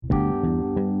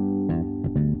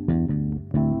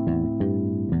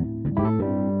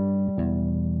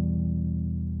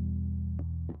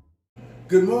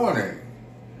Good morning.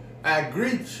 I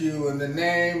greet you in the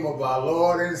name of our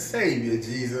Lord and Savior,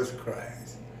 Jesus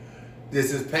Christ.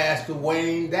 This is Pastor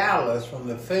Wayne Dallas from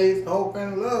the Faith, Hope,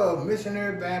 and Love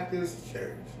Missionary Baptist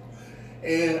Church.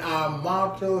 And our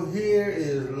motto here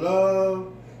is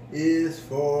love is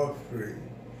for free.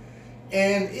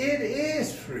 And it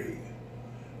is free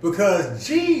because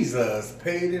Jesus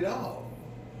paid it all.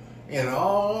 And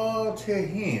all to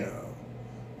him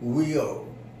we owe.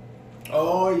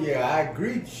 Oh yeah, I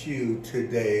greet you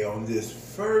today on this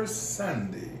first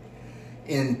Sunday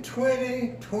in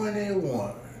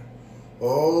 2021.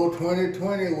 Oh,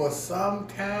 2020 was some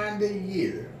kind of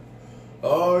year.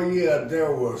 Oh yeah,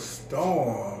 there were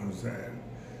storms and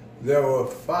there were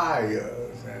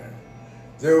fires and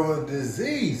there were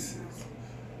diseases.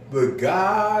 But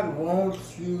God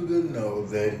wants you to know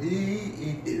that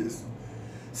he is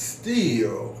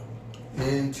still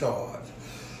in charge.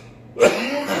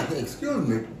 Excuse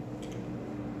me.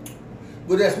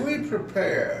 But as we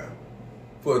prepare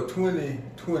for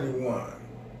 2021,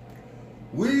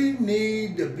 we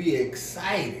need to be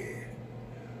excited,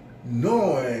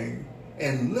 knowing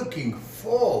and looking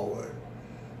forward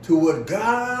to what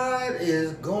God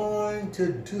is going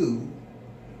to do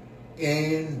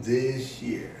in this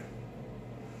year.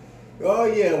 Oh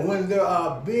yeah, when there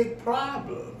are big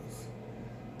problems,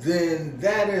 then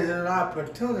that is an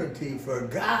opportunity for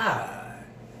God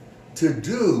to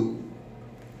do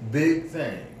big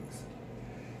things.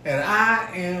 And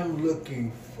I am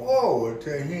looking forward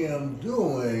to him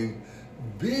doing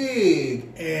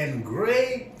big and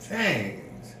great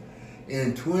things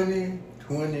in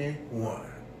 2021.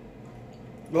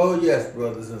 Oh yes,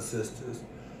 brothers and sisters.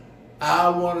 I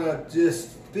want to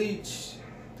just teach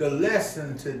the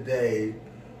lesson today,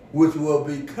 which will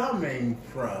be coming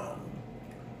from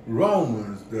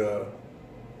Romans, the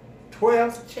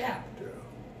 12th chapter,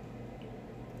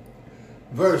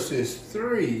 verses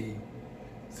 3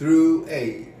 through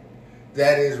 8.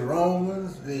 That is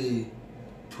Romans, the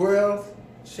 12th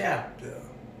chapter,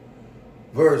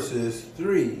 verses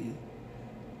 3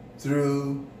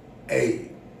 through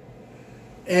 8.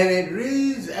 And it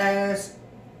reads as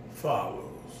follows.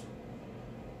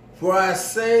 For I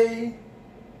say,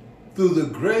 through the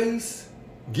grace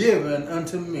given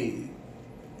unto me,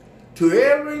 to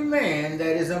every man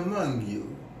that is among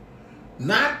you,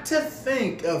 not to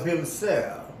think of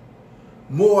himself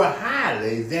more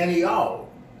highly than he ought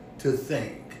to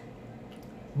think,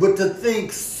 but to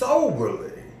think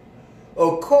soberly,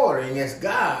 according as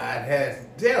God has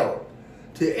dealt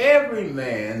to every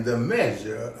man the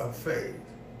measure of faith.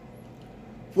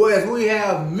 For as we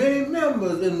have many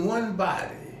members in one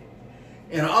body,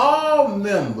 and all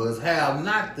members have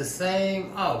not the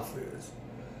same office,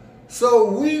 so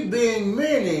we, being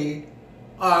many,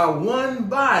 are one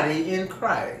body in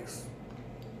Christ,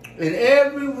 and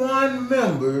every one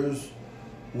members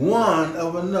one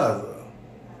of another,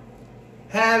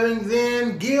 having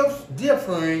then gifts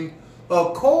differing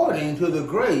according to the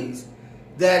grace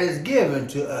that is given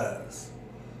to us.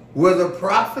 Whether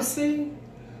prophecy,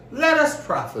 let us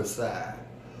prophesy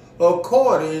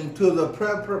according to the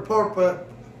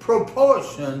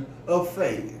proportion of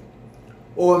faith.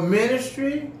 Or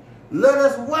ministry, let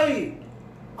us wait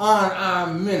on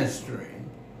our ministering.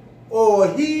 Or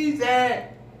he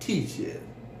that teacheth,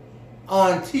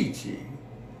 on teaching.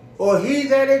 Or he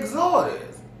that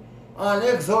exhorteth, on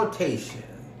exhortation.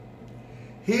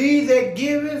 He that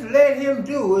giveth, let him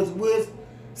do it with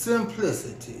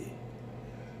simplicity.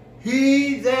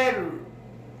 He that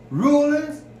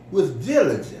ruleth, with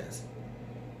diligence.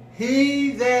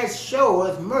 He that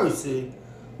showeth mercy,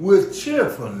 with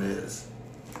cheerfulness.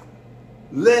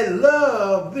 Let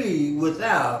love be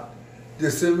without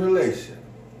dissimulation.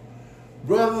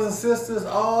 Brothers and sisters,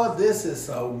 all this is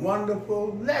a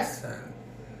wonderful lesson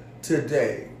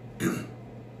today.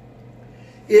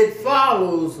 It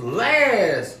follows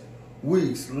last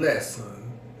week's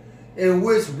lesson, in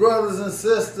which, brothers and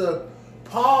sisters,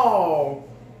 Paul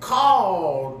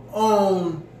called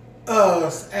on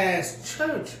us as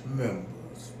church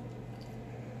members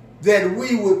that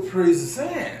we would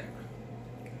present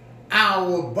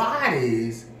our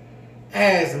bodies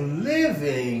as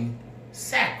living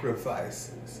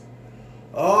sacrifices.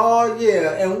 Oh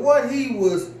yeah, and what he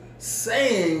was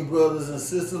saying, brothers and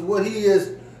sisters, what he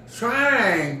is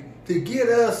trying to get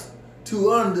us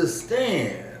to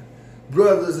understand,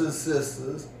 brothers and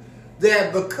sisters,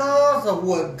 that because of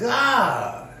what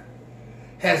God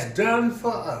has done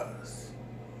for us,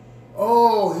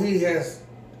 oh, he has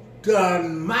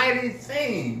done mighty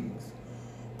things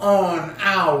on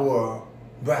our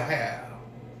behalf.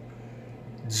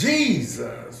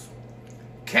 Jesus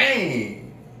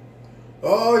came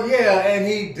Oh yeah, and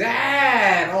he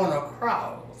died on a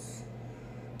cross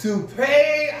to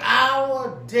pay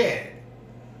our debt,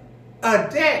 a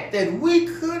debt that we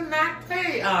could not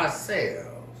pay ourselves.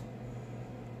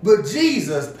 But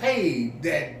Jesus paid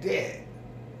that debt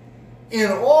in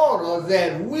order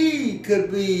that we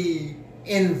could be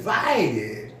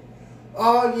invited,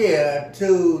 oh yeah,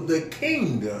 to the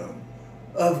kingdom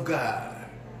of God.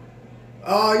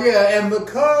 Oh yeah, and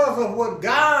because of what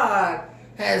God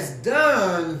has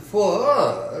done for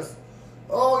us,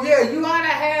 oh yeah, you ought to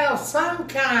have some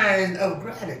kind of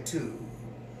gratitude.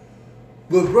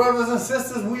 But brothers and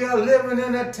sisters, we are living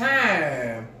in a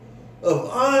time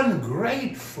of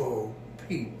ungrateful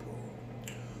people.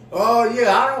 Oh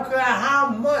yeah, I don't care how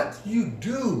much you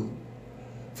do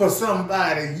for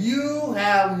somebody, you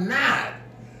have not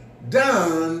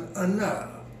done enough.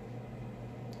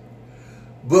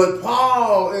 But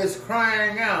Paul is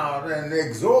crying out and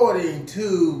exhorting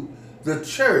to the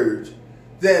church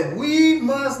that we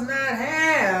must not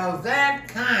have that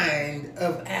kind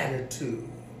of attitude.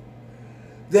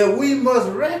 That we must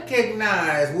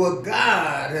recognize what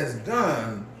God has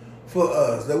done for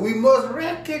us. That we must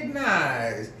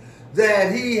recognize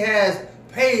that he has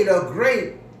paid a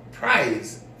great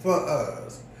price for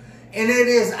us. And it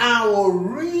is our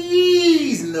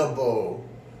reasonable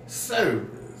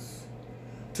service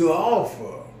to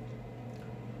offer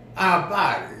our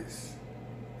bodies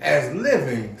as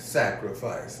living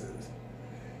sacrifices.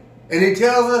 And he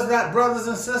tells us that, brothers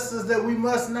and sisters, that we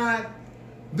must not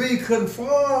be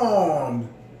conformed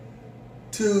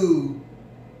to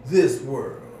this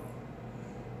world,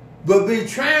 but be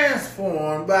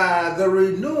transformed by the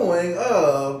renewing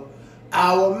of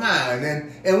our mind.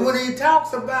 And when he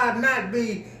talks about not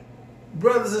be,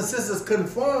 brothers and sisters,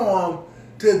 conformed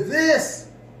to this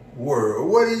world,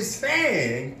 what he's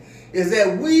saying is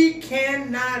that we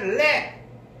cannot let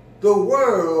the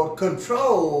world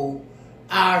control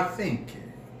our thinking.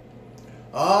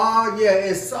 Oh yeah,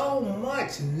 it's so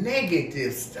much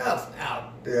negative stuff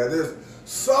out there. There's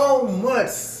so much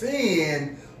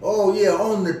sin, oh yeah,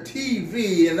 on the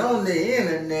TV and on the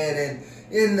internet and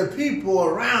in the people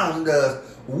around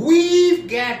us. We've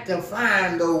got to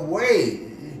find a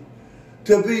way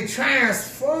to be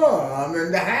transformed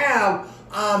and to have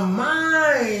our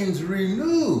minds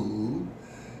renewed.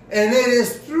 And it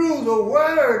is through the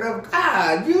Word of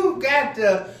God. You've got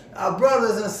to,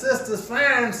 brothers and sisters,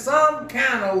 find some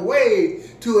kind of way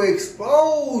to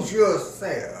expose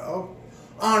yourself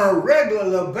on a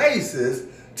regular basis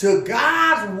to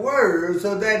God's Word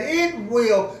so that it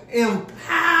will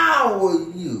empower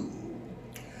you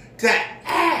to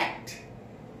act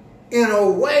in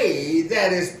a way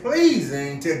that is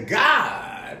pleasing to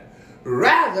God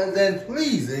rather than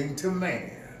pleasing to man.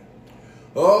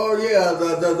 Oh yeah,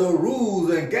 the rules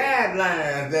and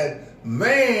guidelines that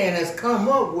man has come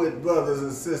up with, brothers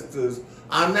and sisters,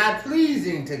 are not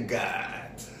pleasing to God.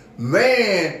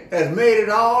 Man has made it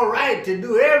all right to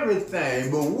do everything,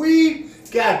 but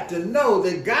we've got to know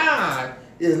that God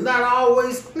is not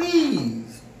always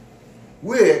pleased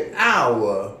with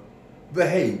our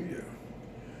behavior.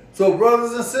 So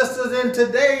brothers and sisters, in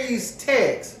today's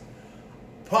text,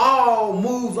 Paul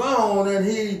moves on and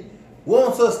he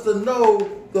wants us to know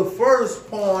the first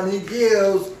point he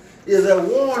gives is a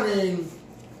warning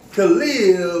to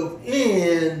live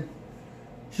in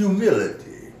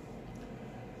humility.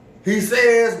 He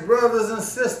says, brothers and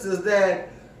sisters, that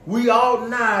we ought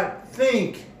not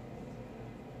think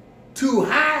too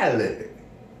highly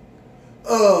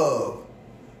of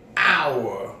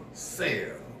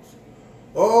ourselves.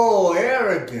 Oh,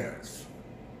 arrogance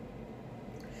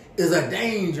is a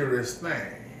dangerous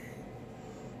thing.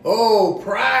 Oh,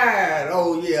 pride,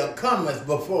 oh yeah, cometh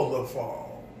before the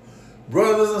fall.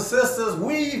 Brothers and sisters,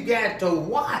 we've got to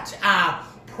watch our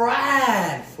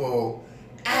prideful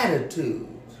attitudes.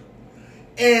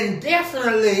 And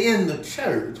definitely in the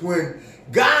church, when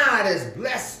God has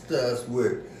blessed us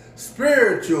with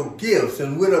spiritual gifts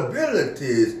and with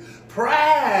abilities,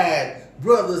 pride,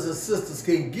 brothers and sisters,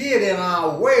 can get in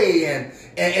our way,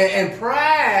 and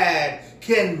pride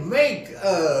can make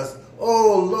us,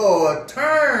 oh Lord,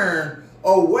 turn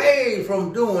away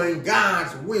from doing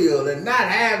God's will and not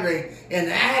having an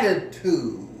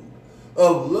attitude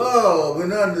of love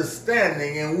and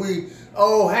understanding. And we,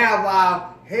 oh, have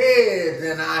our heads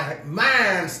and our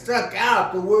minds stuck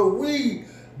out to where we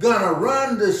gonna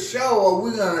run the show or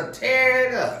we're gonna tear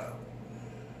it up.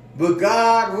 But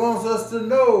God wants us to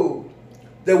know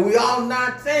that we ought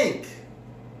not think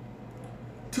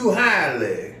too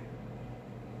highly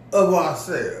of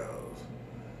ourselves,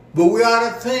 but we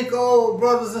ought to think, oh,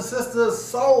 brothers and sisters,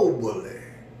 soberly.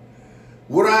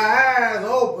 with our eyes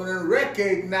open and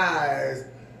recognize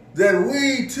that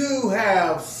we too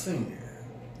have sinned.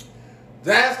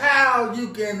 That's how you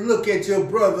can look at your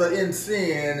brother in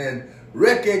sin and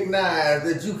recognize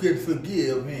that you can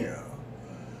forgive him.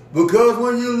 Because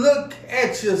when you look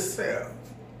at yourself,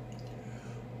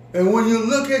 and when you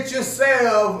look at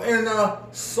yourself in a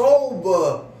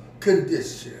sober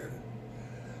condition,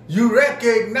 you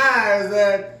recognize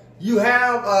that you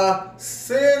have a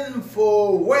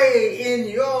sinful way in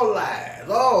your life.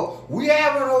 Oh, we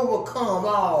haven't overcome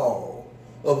all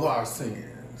of our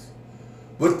sins.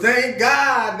 But thank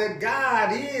God that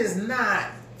God is not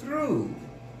through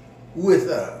with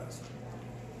us.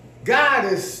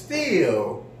 God is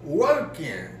still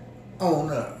working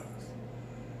on us.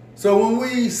 So when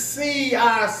we see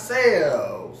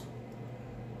ourselves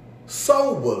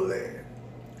soberly,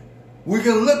 we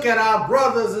can look at our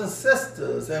brothers and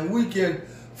sisters and we can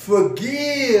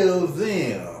forgive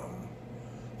them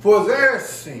for their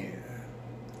sin.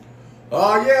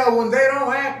 Oh yeah, when they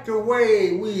don't act the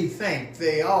way we think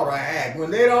they ought to act, when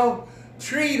they don't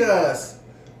treat us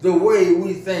the way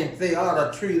we think they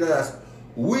ought to treat us,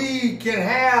 we can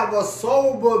have a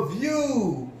sober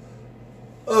view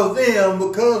of them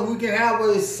because we can have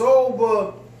a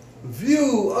sober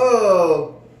view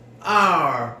of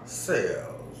ourselves.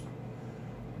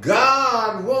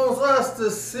 God wants us to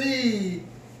see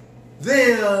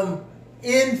them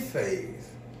in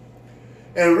faith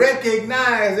and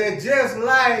recognize that just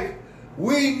like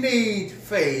we need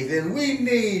faith and we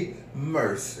need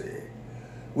mercy,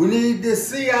 we need to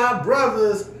see our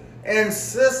brothers and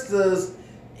sisters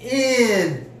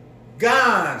in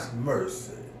God's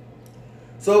mercy.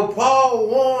 So Paul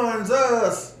warns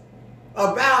us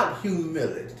about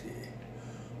humility.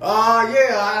 Oh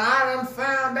yeah, and I done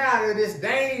found out that it's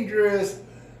dangerous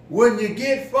when you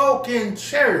get folk in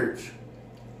church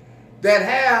that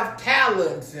have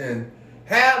talents and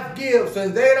have gifts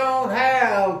and they don't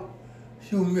have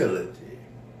humility.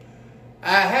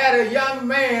 I had a young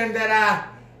man that I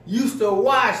used to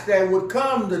watch that would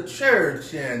come to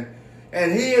church and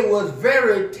he was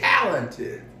very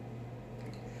talented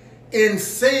in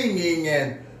singing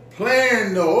and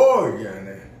playing the organ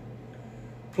and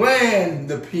playing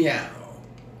the piano.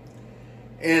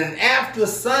 And after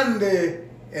Sunday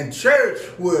and church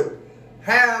would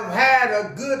have had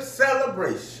a good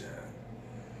celebration,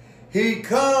 he'd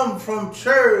come from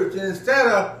church and instead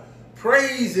of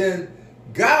praising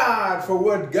God for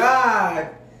what God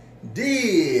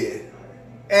did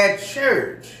at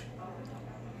church,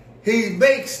 he'd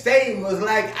make statements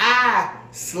like, "I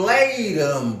slayed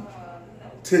him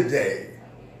today."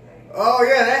 Oh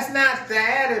yeah, that's not the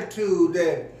attitude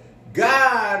that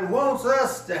God wants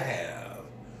us to have,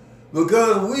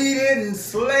 because we didn't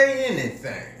slay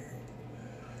anything.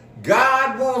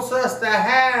 God wants us to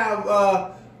have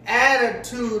an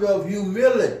attitude of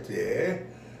humility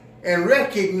and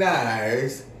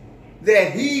recognize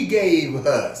that he gave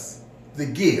us the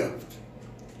gift,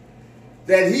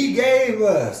 that he gave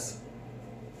us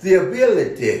the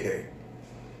ability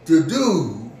to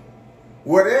do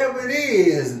whatever it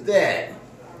is that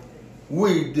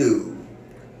we do.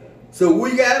 So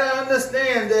we got to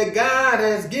understand that God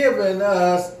has given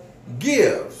us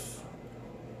gifts.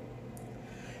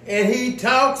 And he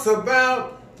talks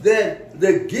about that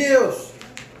the gifts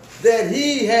that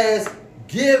he has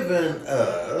given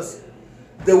us,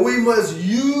 that we must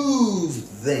use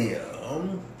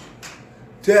them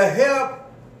to help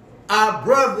our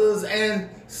brothers and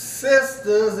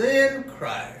sisters in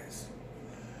Christ.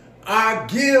 Our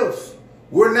gifts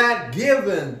were not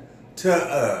given to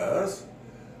us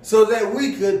so that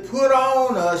we could put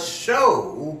on a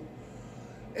show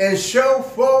and show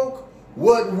folk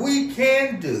what we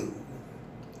can do.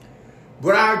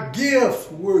 But our gifts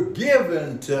were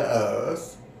given to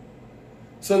us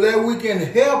so that we can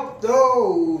help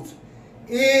those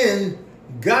in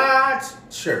God's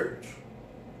church.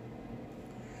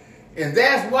 And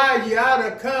that's why you ought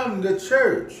to come to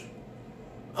church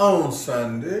on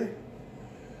Sunday.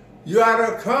 You ought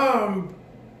to come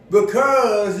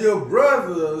because your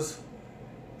brothers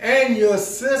and your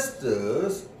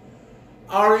sisters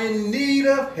are in need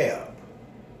of help.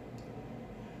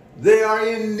 They are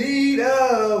in need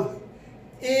of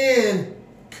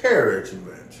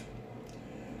encouragement.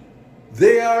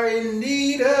 They are in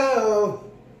need of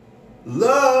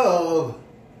love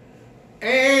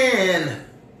and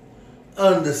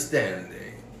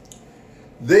understanding.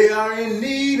 They are in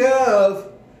need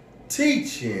of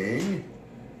teaching,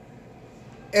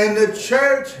 and the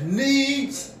church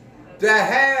needs to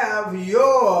have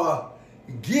your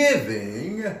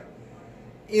giving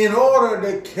in order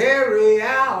to carry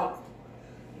out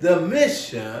the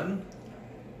mission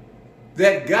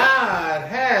that God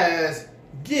has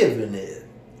given it.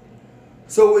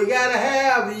 So we got to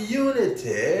have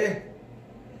unity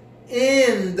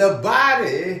in the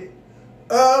body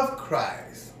of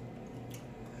Christ.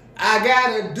 I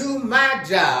got to do my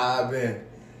job, and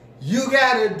you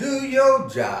got to do your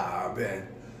job. And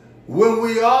when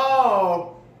we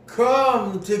all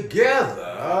come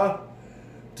together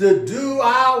to do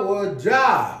our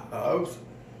jobs,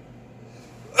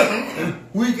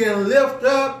 we can lift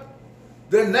up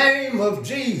the name of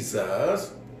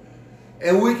Jesus,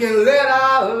 and we can let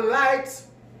our lights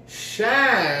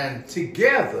shine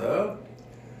together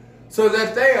so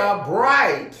that they are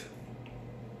bright,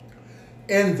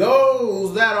 and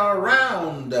those that are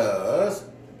around us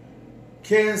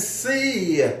can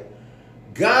see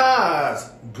God's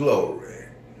glory.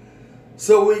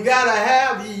 So we got to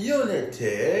have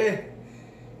unity,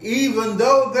 even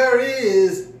though there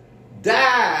is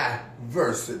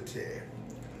diversity,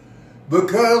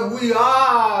 because we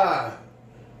are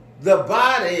the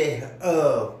body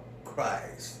of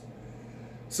Christ.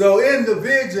 So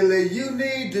individually, you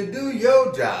need to do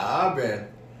your job, and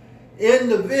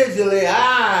individually,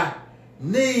 I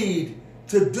need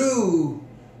to do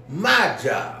my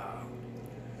job.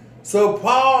 So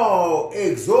Paul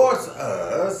exhorts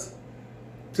us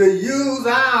to use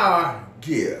our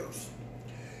gifts.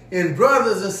 And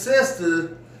brothers and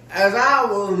sisters, as I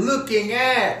was looking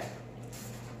at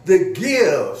the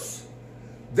gifts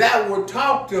that were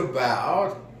talked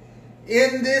about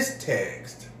in this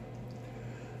text,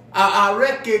 I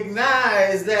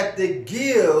recognize that the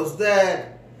gifts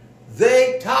that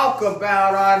they talk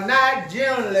about are not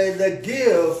generally the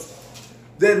gifts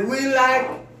that we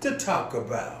like to talk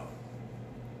about.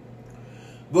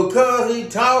 Because he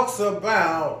talks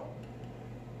about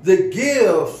the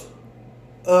gifts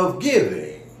of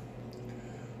giving.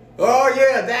 Oh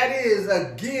yeah, that is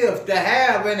a gift to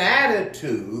have an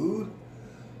attitude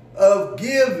of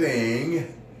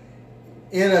giving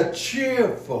in a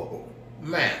cheerful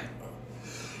manner.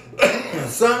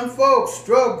 Some folks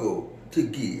struggle to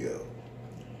give,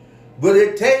 but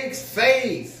it takes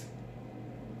faith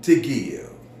to give.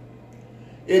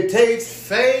 It takes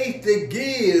faith to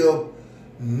give,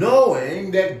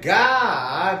 knowing that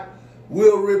God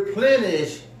will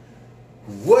replenish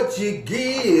what you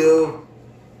give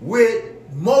with,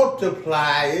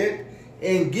 multiply it,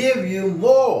 and give you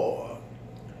more.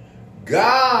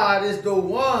 God is the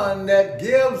one that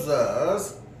gives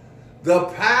us the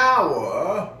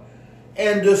power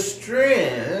and the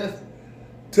strength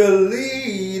to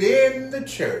lead in the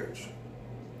church.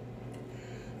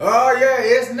 Oh yeah,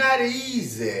 it's not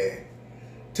easy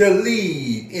to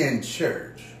lead in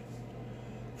church.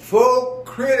 Folk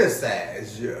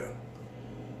criticize you.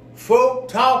 Folk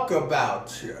talk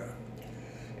about you.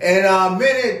 And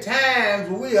many times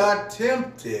we are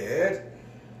tempted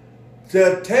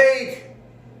to take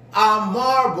our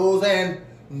marbles and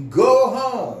go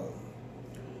home.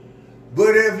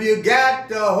 But if you got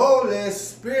the Holy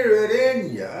Spirit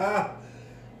in you,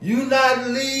 you're not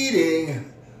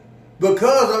leading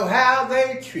because of how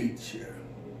they treat you.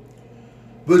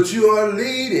 But you are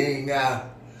leading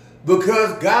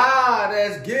because God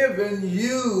has given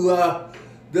you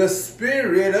the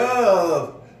spirit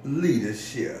of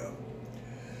leadership.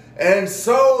 And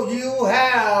so you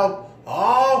have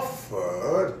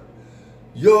offered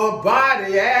your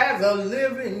body as a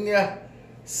living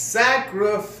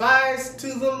sacrifice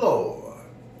to the Lord.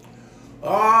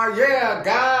 Oh yeah,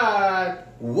 God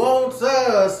wants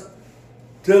us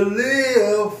to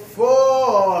live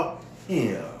for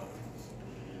Him.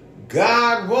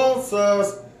 God wants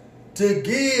us to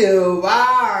give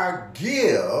our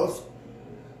gifts,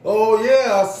 oh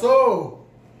yeah, so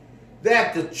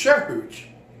that the church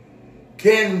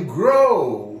can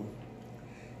grow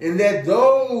and that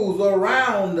those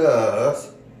around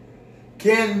us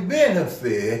can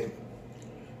benefit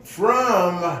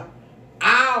from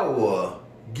our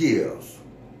gifts.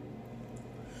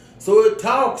 So it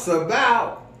talks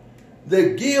about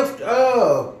the gift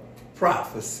of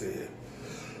prophecy.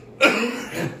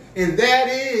 And that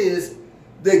is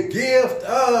the gift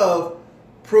of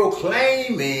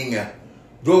proclaiming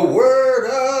the word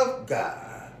of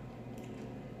God.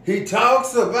 He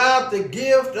talks about the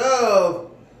gift of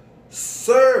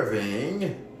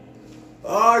serving.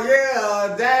 Oh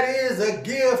yeah, that is a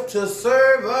gift to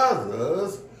serve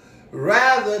others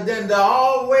rather than to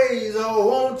always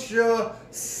want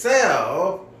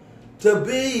yourself to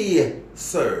be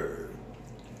served.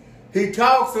 He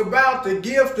talks about the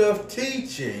gift of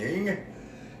teaching,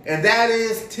 and that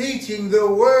is teaching the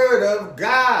Word of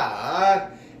God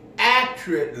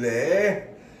accurately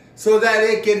so that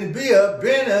it can be a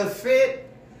benefit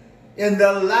in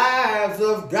the lives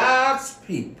of God's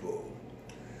people.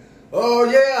 Oh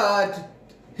yeah,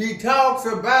 he talks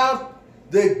about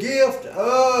the gift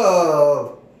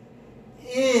of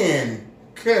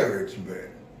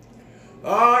encouragement.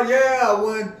 Oh yeah,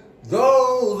 when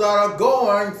those that are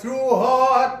going through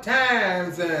hard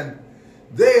times and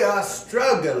they are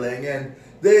struggling and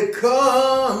they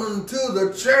come to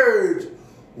the church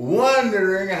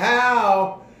wondering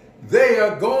how they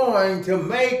are going to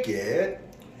make it,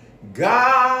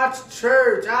 God's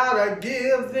church ought to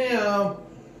give them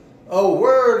a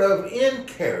word of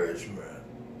encouragement.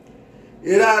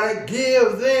 It ought to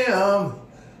give them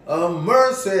a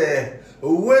mercy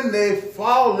when they've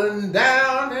fallen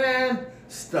down and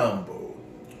stumbled.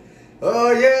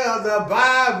 Oh yeah, the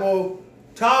Bible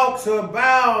talks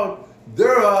about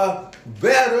there are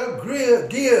better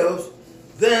gifts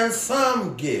than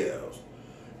some gifts.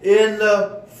 In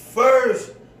the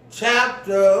first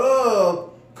chapter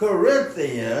of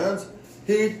Corinthians,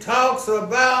 he talks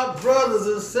about, brothers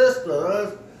and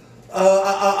sisters,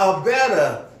 a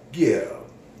better gift.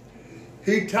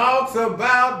 He talks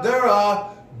about there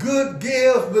are good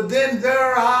gifts, but then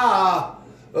there are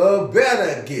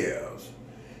better gifts.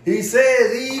 He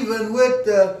says even with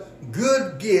the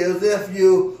good gifts, if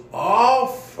you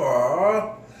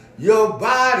offer your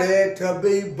body to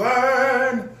be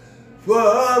burned for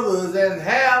others and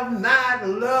have not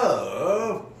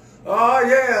love, oh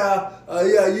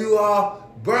yeah, you are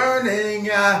burning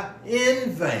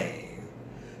in vain.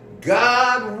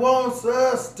 God wants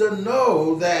us to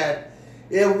know that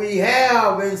if we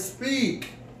have and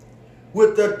speak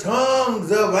with the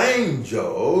tongues of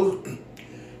angels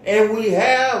and we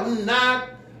have not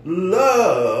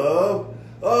love,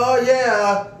 oh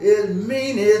yeah, it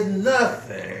meaneth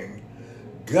nothing.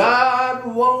 God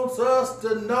wants us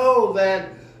to know that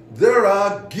there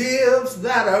are gifts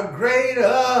that are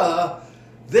greater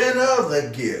than other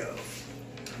gifts.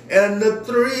 And the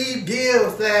three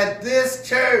gifts that this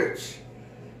church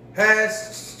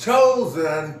has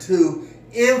chosen to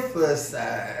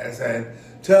emphasize and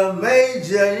to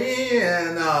major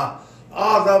in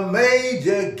are the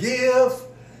major gifts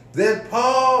that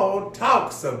Paul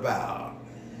talks about.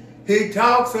 He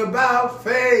talks about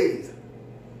faith,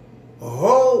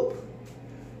 hope,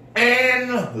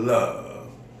 and love.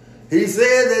 He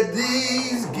said that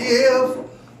these gifts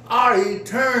are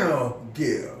eternal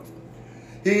gifts.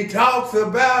 He talks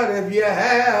about if you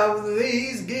have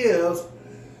these gifts,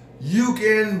 you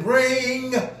can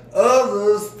bring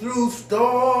others through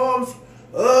storms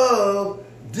of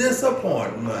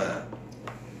disappointment.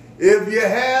 If you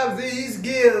have these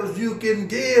gifts, you can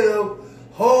give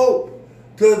hope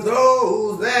to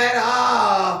those that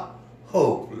are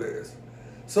hopeless.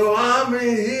 So I'm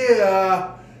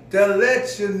here to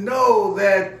let you know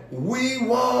that we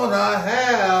want to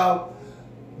have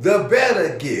the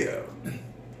better gift.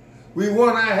 We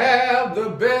want to have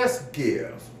the best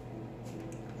gift.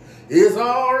 It's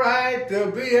all right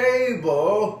to be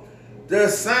able to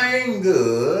sing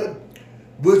good,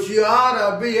 but you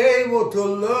ought to be able to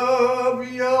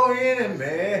love your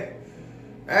enemy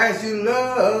as you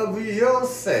love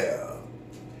yourself.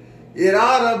 It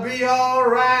ought to be all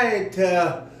right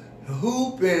to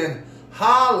hoop and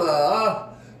holler,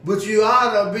 but you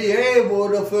ought to be able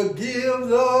to forgive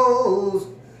those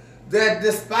that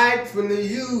despitefully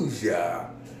use you.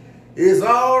 It's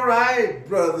all right,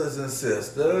 brothers and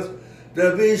sisters,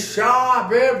 to be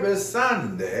sharp every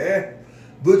Sunday,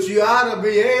 but you ought to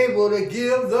be able to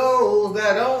give those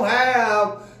that don't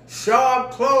have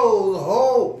sharp clothes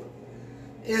hope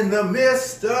in the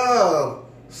midst of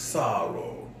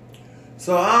sorrow.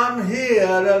 So I'm here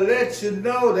to let you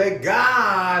know that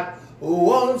God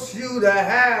wants you to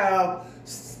have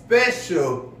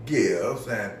special gifts,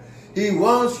 and He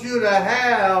wants you to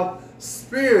have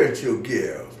spiritual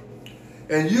gifts.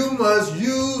 And you must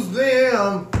use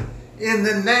them in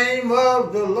the name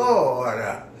of the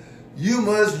Lord. You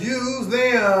must use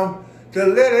them to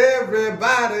let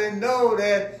everybody know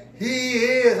that He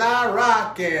is our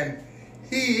rock and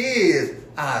He is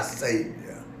our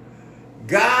Savior.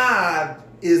 God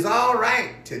is all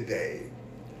right today.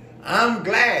 I'm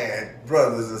glad,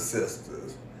 brothers and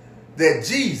sisters, that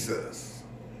Jesus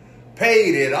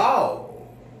paid it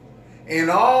all, and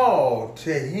all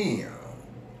to Him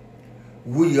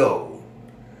we owe.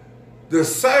 The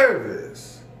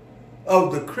service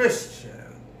of the Christian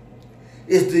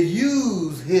is to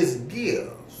use his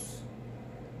gifts,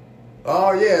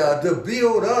 oh yeah, to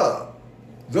build up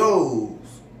those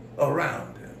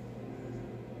around him.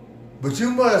 But you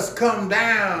must come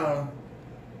down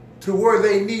to where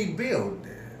they need building.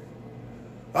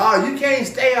 Oh, you can't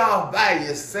stay off by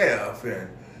yourself and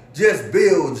just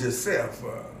build yourself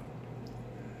up.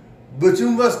 But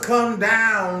you must come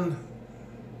down,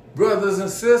 brothers and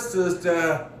sisters,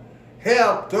 to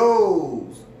help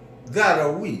those that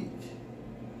are weak.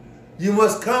 You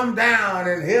must come down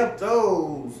and help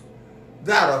those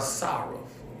that are sorrowful.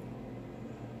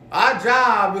 Our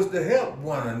job is to help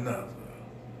one another.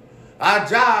 Our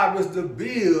job is to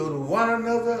build one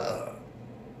another up.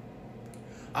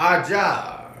 Our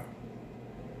job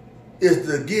is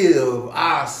to give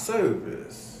our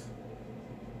service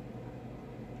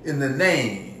in the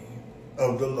name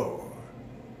of the Lord.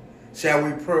 Shall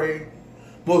we pray?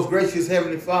 Most gracious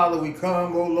Heavenly Father, we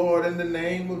come, O Lord, in the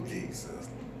name of Jesus.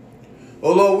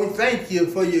 O Lord, we thank you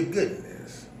for your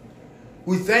goodness.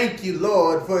 We thank you,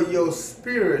 Lord, for your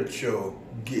spiritual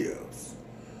gifts.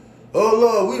 Oh,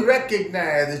 Lord, we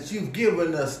recognize that you've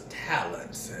given us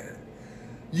talents and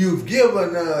you've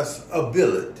given us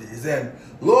abilities. And,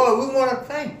 Lord, we want to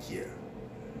thank you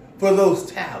for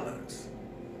those talents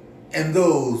and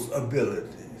those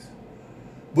abilities.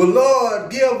 But,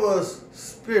 Lord, give us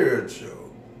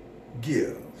spiritual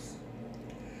gifts.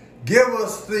 Give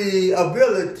us the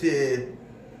ability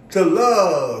to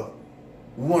love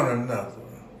one another.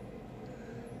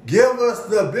 Give us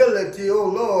the ability, O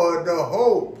Lord, to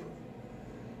hope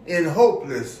in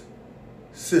hopeless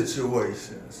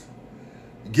situations.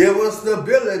 Give us the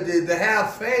ability to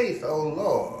have faith, O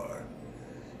Lord,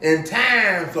 in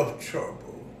times of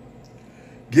trouble.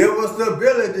 Give us the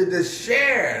ability to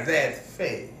share that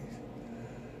faith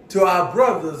to our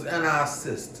brothers and our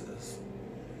sisters.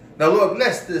 Now, Lord,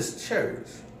 bless this church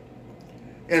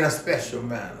in a special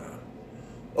manner.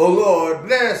 O Lord,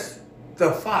 bless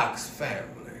the Fox family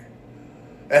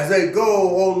as they go,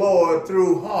 O Lord,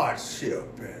 through hardship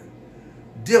and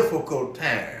difficult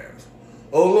times.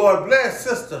 O Lord, bless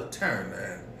Sister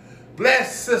Turner and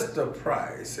bless Sister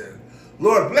Price. And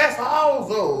Lord, bless all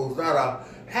those that are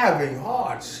having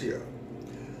hardship.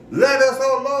 Let us,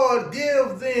 O Lord,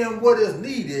 give them what is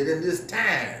needed in this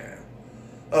time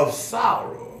of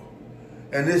sorrow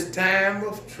and this time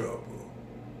of trouble.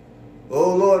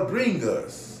 O Lord, bring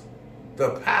us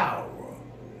the power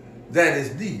that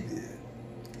is needed,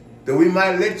 that we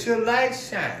might let your light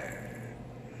shine,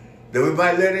 that we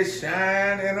might let it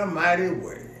shine in a mighty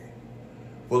way.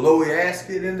 For Lord, we ask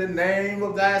it in the name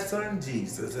of thy Son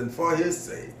Jesus and for his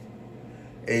sake.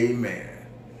 Amen.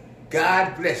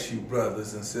 God bless you,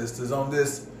 brothers and sisters, on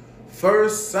this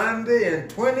first Sunday in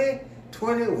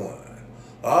 2021.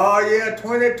 Oh yeah,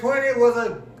 2020 was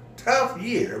a tough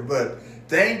year, but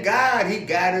thank God he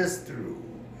got us through.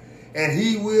 And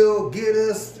he will get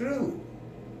us through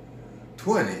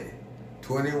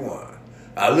 2021.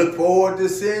 I look forward to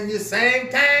seeing you same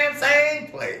time, same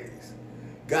place.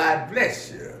 God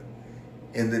bless you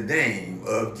in the name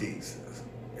of Jesus.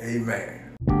 Amen.